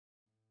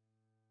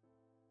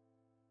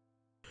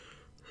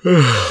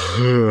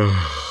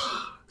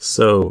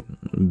So,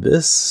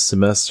 this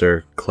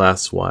semester,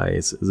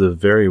 class-wise, is a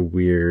very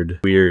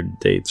weird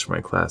dates for my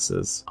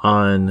classes.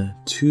 On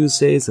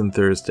Tuesdays and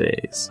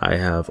Thursdays, I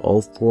have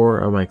all 4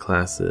 of my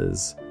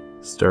classes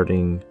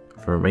starting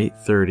from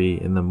 8:30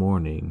 in the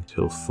morning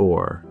till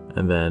 4,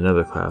 and then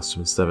another class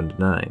from 7 to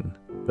 9.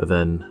 But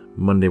then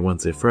Monday,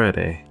 Wednesday,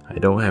 Friday, I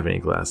don't have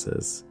any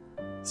classes.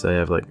 So I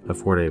have like a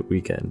 4-day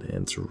weekend,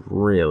 and it's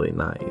really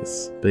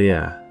nice. But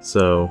yeah,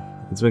 so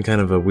it's been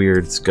kind of a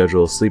weird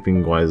schedule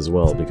sleeping wise as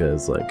well,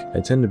 because like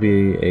I tend to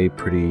be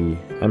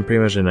I'm pretty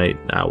much a night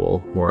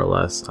owl, more or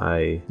less.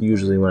 I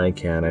usually, when I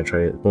can,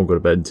 won't go to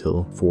bed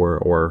till 4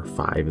 or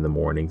 5 in the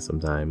morning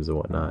sometimes and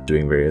whatnot,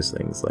 doing various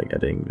things like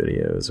editing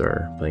videos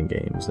or playing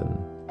games and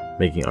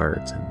making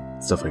art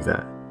and stuff like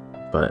that.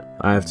 But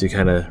I have to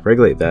kind of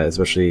regulate that,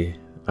 especially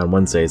on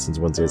Wednesday, since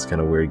Wednesday is kind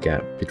of a weird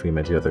gap between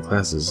my 2 other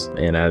classes,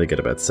 and I had to get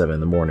up at 7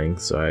 in the morning,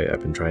 so I've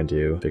been trying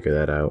to figure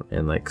that out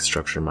and like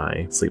structure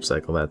my sleep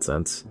cycle in that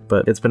sense.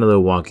 But it's been a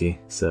little wonky,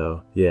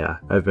 so yeah,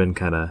 I've been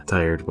kind of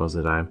tired most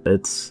of the time.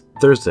 It's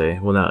Thursday,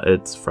 well now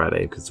it's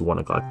Friday because it's 1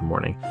 o'clock in the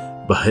morning,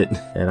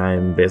 and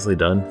I'm basically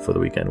done for the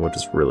weekend, which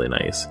is really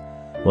nice.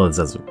 Well, in the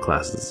sense of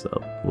classes,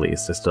 at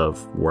least. I still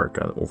have work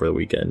over the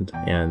weekend,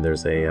 and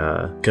there's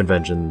a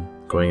convention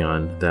going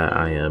on that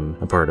I am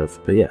a part of.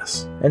 But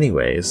yes.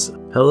 Anyways,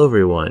 hello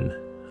everyone.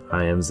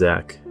 I am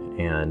Zach,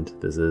 and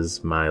this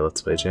is my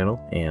Let's Play channel.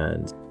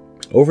 And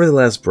over the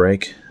last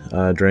break,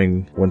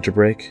 during winter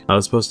break, I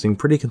was posting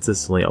pretty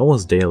consistently,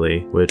 almost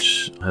daily,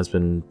 which has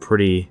been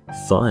pretty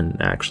fun,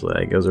 actually.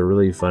 Like, it was a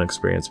really fun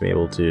experience being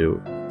able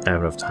to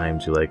have enough time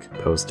to like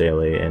post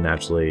daily, and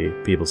actually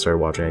people started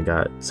watching. I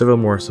got several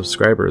more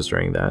subscribers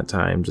during that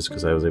time just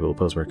because I was able to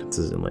post more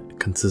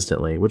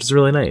consistently, which is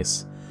really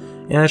nice.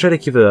 And I tried to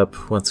keep it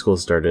up once school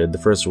started. The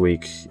first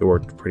week it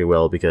worked pretty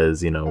well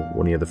because, you know,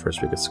 when you have the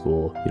first week of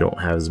school, you don't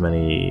have as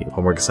many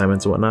homework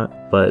assignments and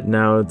whatnot. But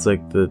now it's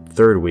like the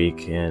 3rd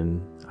week,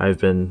 and I've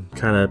been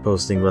kind of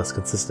posting less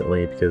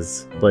consistently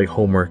because like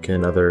homework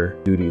and other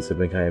duties have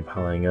been kind of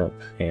piling up,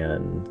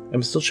 and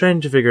I'm still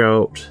trying to figure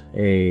out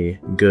a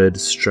good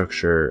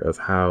structure of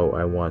how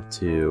I want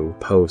to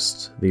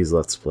post these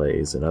Let's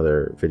Plays and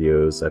other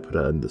videos I put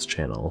on this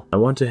channel. I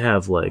want to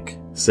have like,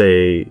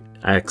 say,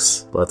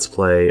 X Let's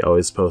Play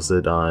always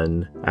posted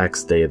on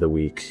X day of the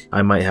week.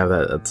 I might have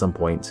that at some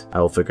point.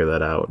 I'll figure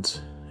that out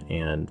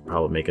and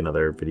probably make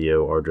another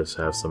video, or just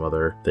have some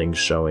other things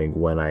showing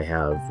when I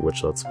have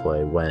which Let's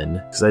Play when.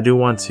 Because I do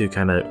want to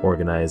kind of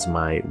organize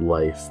my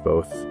life,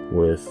 both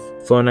with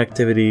fun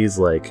activities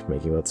like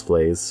making Let's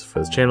Plays for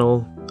this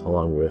channel,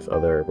 along with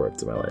other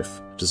parts of my life,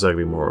 just so I can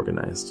be more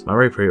organized. I'm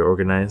already pretty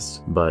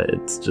organized, but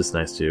it's just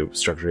nice to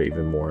structure it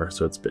even more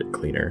so it's a bit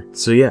cleaner.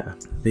 So yeah,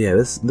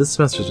 this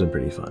semester's been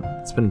pretty fun.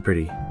 It's been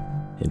pretty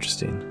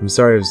interesting. I'm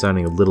sorry if I'm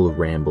sounding a little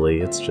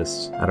rambly, it's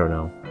just, I don't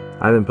know.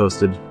 I haven't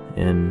posted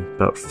in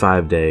about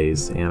 5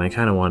 days, and I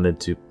kind of wanted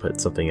to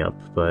put something up,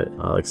 but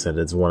like I said,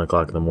 it's 1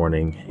 o'clock in the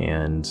morning,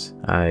 and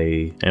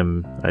I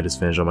just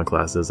finished all my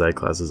classes. I had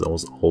classes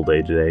almost all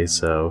day today,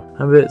 so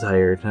I'm a bit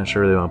tired. Not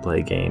sure really want to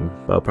play a game,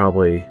 but I'll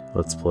probably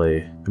Let's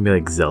Play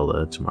maybe like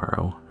Zelda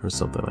tomorrow or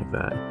something like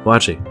that. Well,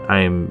 actually, I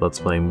am Let's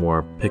Playing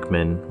more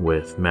Pikmin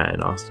with Matt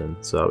and Austin,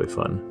 so that'll be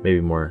fun. Maybe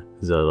more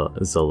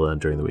Zelda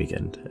during the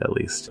weekend, at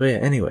least. But yeah,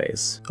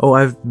 anyways. Oh,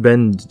 I've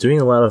been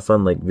doing a lot of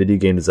fun like video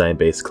game design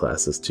based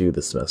classes too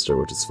this semester,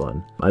 which is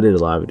fun. I did a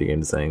lot of video game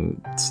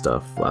design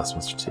stuff last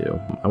semester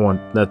too.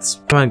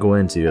 That's what I go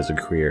into as a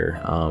career.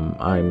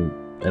 I'm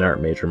an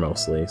art major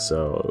mostly,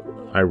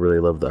 so I really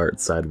love the art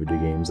side of video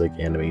games, like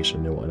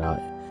animation and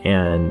whatnot.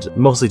 And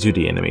mostly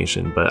 2D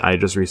animation, but I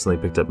just recently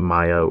picked up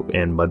Maya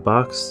and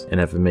Mudbox, and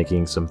have been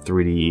making some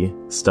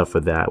 3D stuff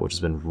with that, which has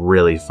been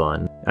really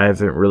fun. I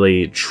haven't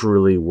really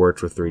truly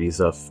worked with 3D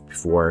stuff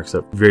before,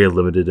 except very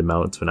limited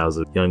amounts when I was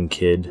a young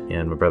kid,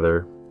 and my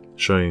brother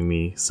showing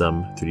me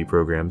some 3D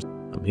programs.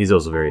 He's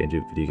also very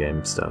into video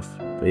game stuff.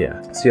 But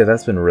yeah, so yeah,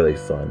 that's been really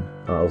fun.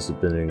 I've also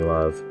been doing a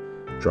lot of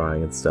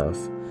drawing and stuff.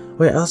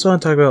 Oh yeah, I also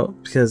want to talk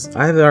about, because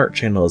I have an art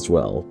channel as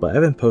well, but I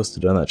haven't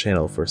posted on that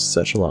channel for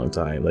such a long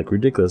time, like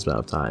ridiculous amount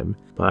of time.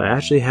 But I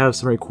actually have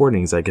some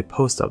recordings I could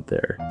post up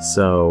there.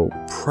 So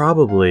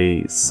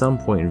probably some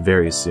point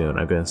very soon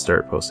I'm going to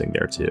start posting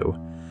there too.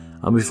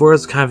 Before it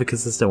was kind of a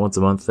consistent once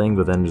a month thing,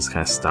 but then just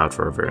kind of stopped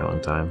for a very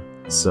long time.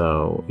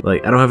 So,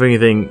 like, I don't have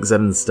anything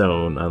set in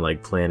stone on,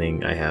 like,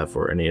 planning I have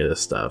for any of this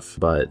stuff,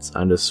 but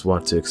I just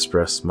want to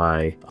express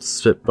my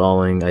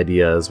spitballing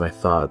ideas, my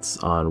thoughts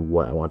on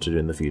what I want to do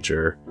in the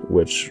future,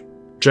 which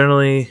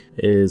generally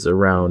is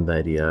around the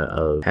idea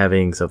of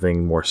having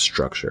something more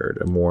structured,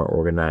 a more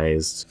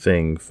organized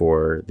thing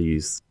for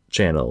these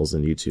channels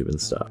and YouTube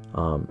and stuff.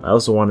 I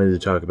also wanted to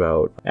talk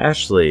about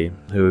Ashley,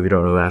 who, if you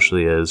don't know who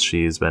Ashley is,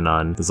 she's been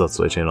on this Let's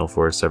Play channel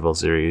for several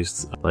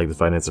series, like the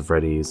Five Nights at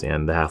Freddy's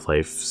and the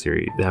Half-Life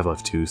series, the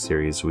Half-Life 2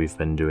 series we've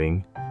been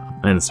doing,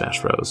 and the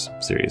Smash Bros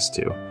series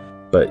too.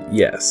 But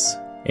yes,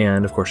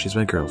 and of course she's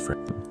my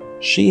girlfriend.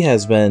 She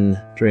has been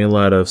doing a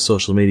lot of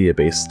social media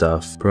based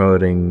stuff,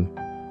 promoting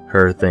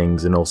her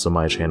things and also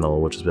my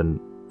channel, which has been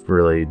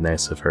really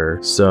nice of her.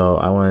 So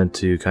I wanted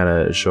to kind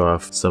of show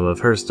off some of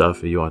her stuff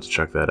if you want to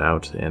check that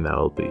out, and that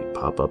will be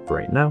pop up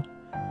right now.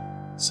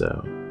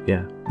 So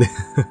yeah.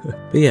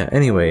 But yeah,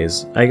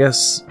 anyways, I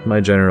guess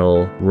my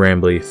general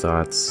rambly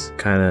thoughts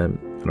kind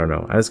of, I don't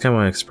know, I just kind of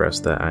want to express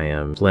that I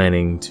am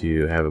planning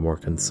to have a more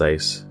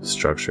concise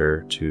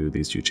structure to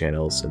these two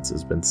channels since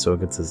it's been so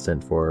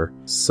consistent for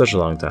such a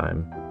long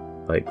time,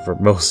 like for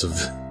most of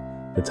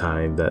the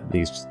time that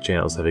these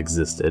channels have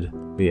existed.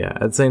 But yeah,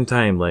 at the same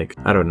time, like,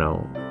 I don't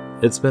know,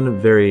 it's been a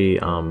very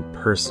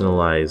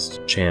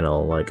personalized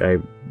channel. Like, I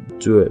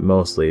do it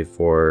mostly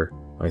for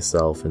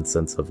myself in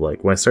sense of,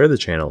 like, when I started the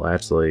channel,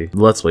 actually, the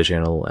Let's Play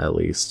channel at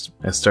least,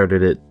 I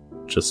started it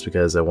just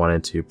because I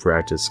wanted to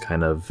practice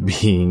kind of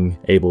being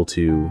able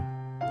to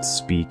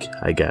speak,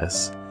 I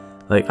guess.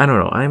 Like, I don't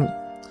know,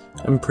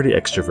 I'm pretty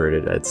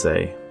extroverted, I'd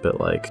say, but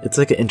like, it's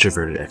like an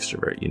introverted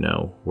extrovert, you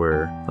know,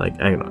 where like,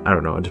 I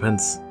don't know, it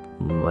depends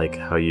like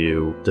how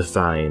you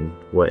define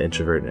what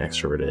introvert and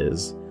extrovert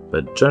is.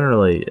 But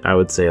generally, I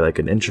would say like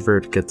an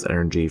introvert gets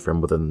energy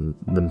from within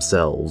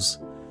themselves,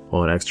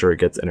 while an extrovert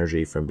gets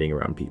energy from being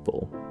around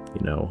people.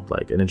 You know,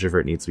 like an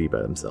introvert needs to be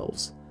by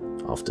themselves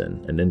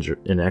often. An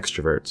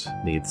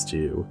extrovert needs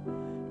to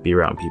be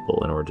around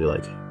people in order to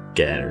like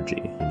get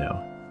energy, you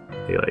know?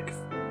 They like,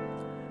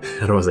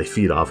 I don't want to say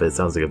feed off it, it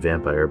sounds like a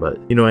vampire, but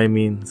you know what I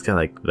mean? It's kind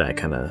of like that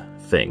kind of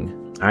thing.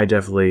 I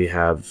definitely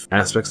have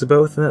aspects of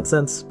both in that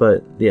sense,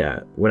 but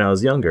yeah, when I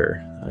was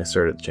younger, I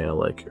started the channel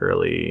like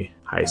early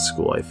high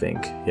school, I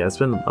think. Yeah, it's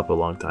been up a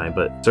long time,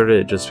 but started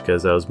it just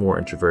because I was more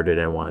introverted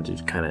and wanted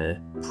to kind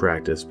of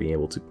practice being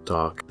able to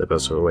talk. The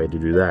best way to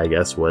do that, I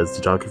guess, was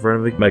to talk in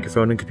front of a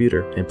microphone and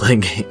computer and playing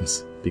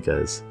games,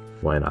 because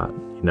why not,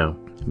 you know?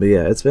 But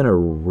yeah, it's been a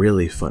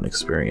really fun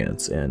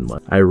experience, and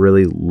like, I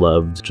really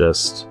loved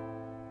just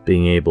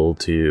being able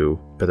to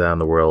put that on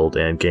the world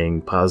and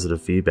getting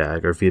positive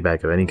feedback, or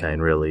feedback of any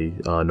kind really,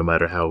 no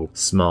matter how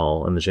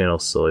small. And the channel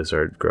slowly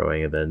started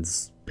growing and then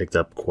picked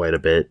up quite a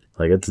bit.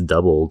 Like, it's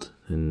doubled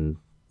in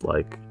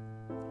like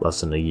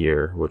less than a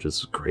year, which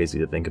is crazy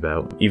to think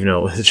about. Even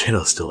though the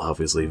channel is still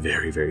obviously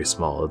very, very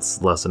small.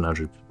 It's less than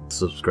 100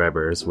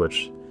 subscribers,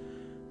 which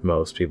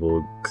most people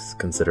would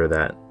consider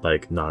that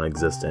like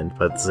non-existent.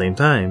 But at the same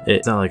time,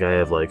 it's not like I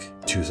have like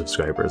 2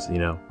 subscribers, you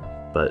know?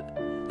 But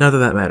not that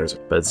that matters,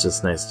 but it's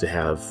just nice to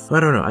have, I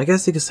don't know, I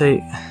guess you could say,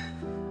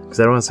 because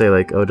I don't want to say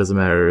like, oh, it doesn't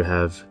matter to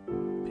have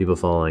people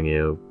following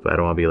you, but I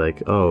don't want to be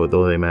like, oh, the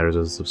only thing that matters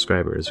is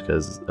subscribers,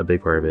 because a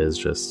big part of it is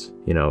just,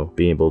 you know,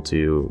 being able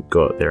to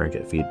go out there and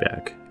get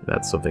feedback.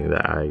 That's something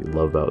that I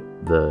love about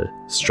the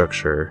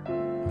structure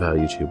of how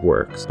YouTube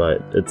works,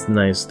 but it's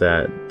nice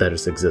that that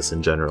just exists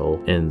in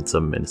general in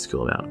some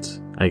minuscule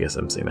amount. I guess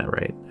I'm saying that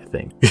right, I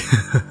think.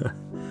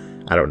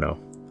 I don't know.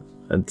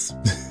 It's...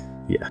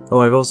 yeah. Oh,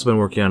 I've also been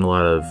working on a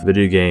lot of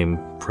video game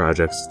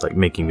projects, like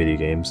making video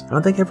games. I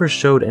don't think I ever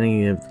showed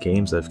any of the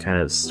games I've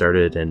kind of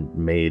started and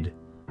made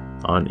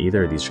on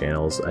either of these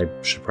channels. I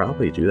should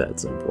probably do that at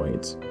some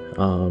point.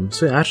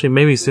 So yeah, actually,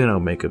 maybe soon I'll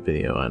make a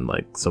video on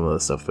like some of the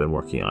stuff I've been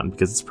working on,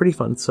 because it's pretty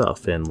fun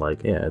stuff, and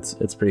like, yeah,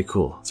 it's pretty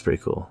cool. It's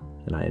pretty cool,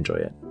 and I enjoy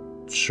it.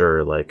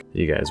 Sure, like,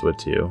 you guys would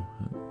too.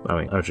 I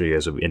mean, I'm sure you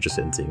guys would be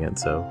interested in seeing it,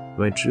 so I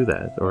might do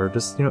that, or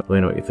just, you know, let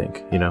me know what you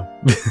think, you know?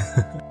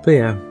 But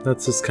yeah,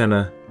 that's just kind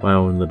of my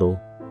own little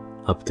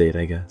update,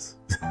 I guess.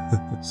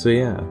 So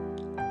yeah,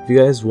 if you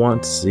guys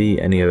want to see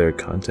any other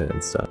content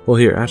and stuff, well,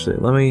 here, actually,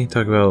 let me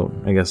talk about,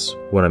 I guess,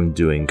 what I'm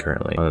doing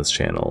currently on this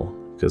channel.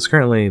 Because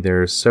currently,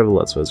 there's several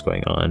Let's Plays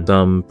going on.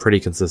 Some pretty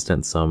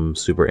consistent, some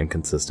super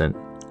inconsistent.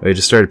 We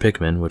just started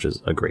Pikmin, which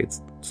is a great,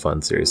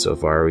 fun series so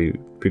far. We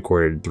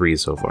recorded 3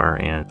 so far,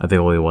 and I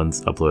think only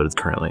one's uploaded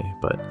currently,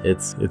 but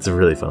it's a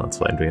really fun Let's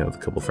Play. I'm doing it with a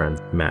couple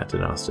friends, Matt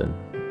and Austin.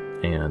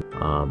 And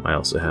I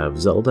also have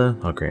Zelda,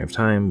 Ocarina of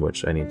Time,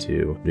 which I need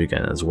to do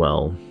again as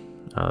well.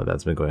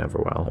 That's been going on for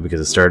a while,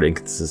 because it started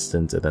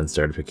inconsistent and then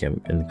started picking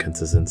up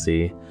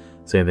inconsistency.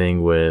 Same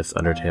thing with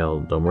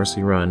Undertale No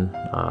Mercy Run.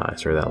 I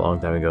started that a long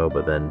time ago,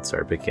 but then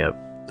started picking up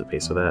the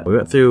pace of that. We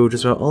went through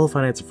just about all of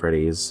Five Nights at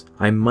Freddy's.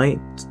 I might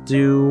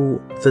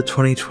do the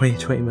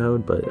 2020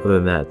 mode, but other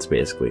than that, it's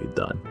basically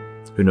done.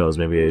 Who knows,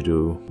 maybe I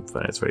do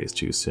Five Nights at Freddy's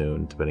too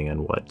soon, depending on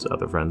what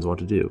other friends want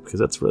to do,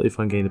 because that's a really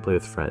fun game to play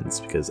with friends,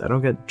 because I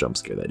don't get jump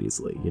scared that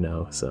easily, you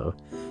know? So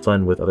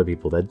fun with other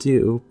people that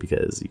do,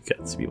 because you get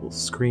to see people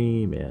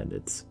scream, and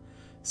it's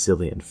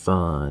silly and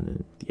fun,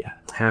 and yeah.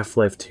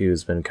 Half-Life 2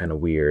 has been kind of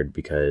weird,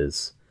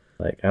 because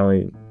like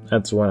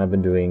that's one I've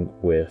been doing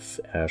with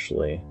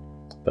Ashley,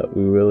 but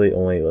we really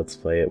only Let's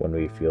Play it when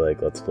we feel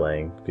like Let's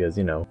Playing, because,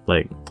 you know,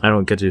 like, I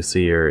don't get to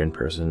see her in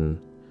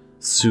person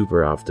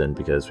super often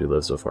because we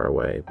live so far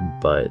away,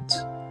 but,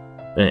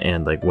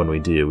 and like, when we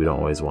do, we don't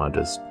always want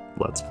to just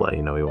Let's Play,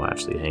 you know, we want to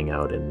actually hang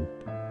out and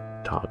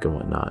talk and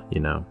whatnot,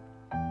 you know?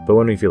 But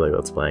when we feel like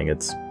Let's Playing,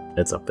 it's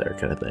up there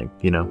kind of thing,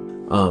 you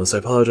know? So I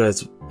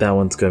apologize, that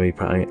one's gonna be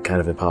probably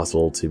kind of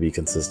impossible to be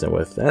consistent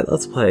with. That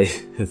Let's Play,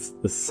 it's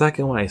the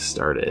second one I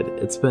started.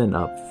 It's been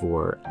up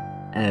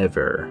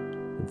forever.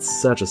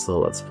 It's such a slow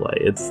Let's Play.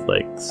 It's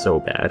like so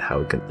bad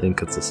how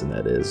inconsistent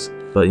that is.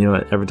 But you know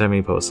what? Every time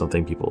we post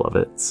something, people love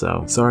it.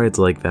 So sorry it's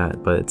like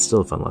that, but it's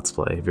still a fun Let's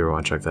Play if you ever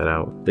want to check that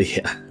out. But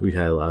yeah, we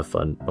had a lot of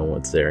fun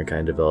moments there and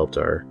kind of developed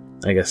our,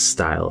 I guess,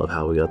 style of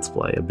how we Let's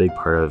Play. A big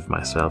part of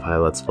my style of how I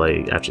Let's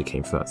Play actually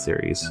came from that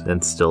series.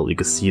 And still, you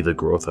can see the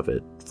growth of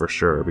it for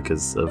sure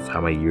because of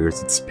how many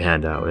years it's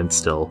spanned out and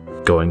still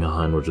going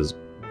on, which is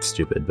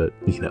stupid, but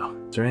you know.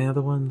 Is there any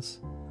other ones?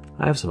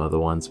 I have some other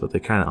ones, but they're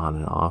kind of on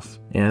and off.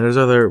 And there's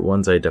other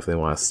ones I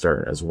definitely want to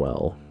start as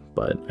well,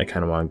 but I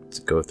kind of want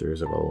to go through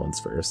some other ones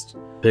first.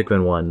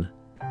 Pikmin 1,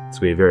 it's going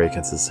to be a very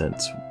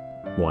consistent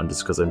one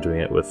just because I'm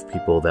doing it with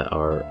people that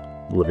are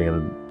living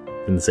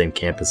in the same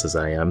campus as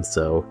I am,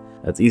 so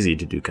that's easy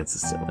to do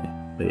consistently.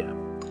 But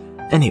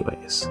yeah.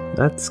 Anyways,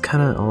 that's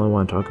kind of all I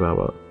want to talk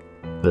about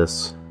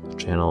this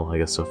channel, I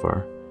guess, so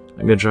far.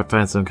 I'm going to try to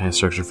find some kind of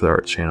structure for the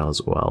art channel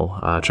as well.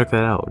 Check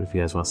that out if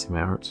you guys want to see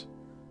my art.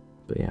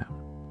 But yeah.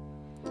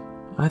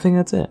 I think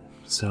that's it.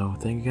 So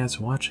thank you guys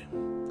for watching.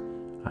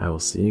 I will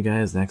see you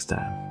guys next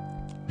time.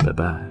 Bye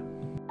bye.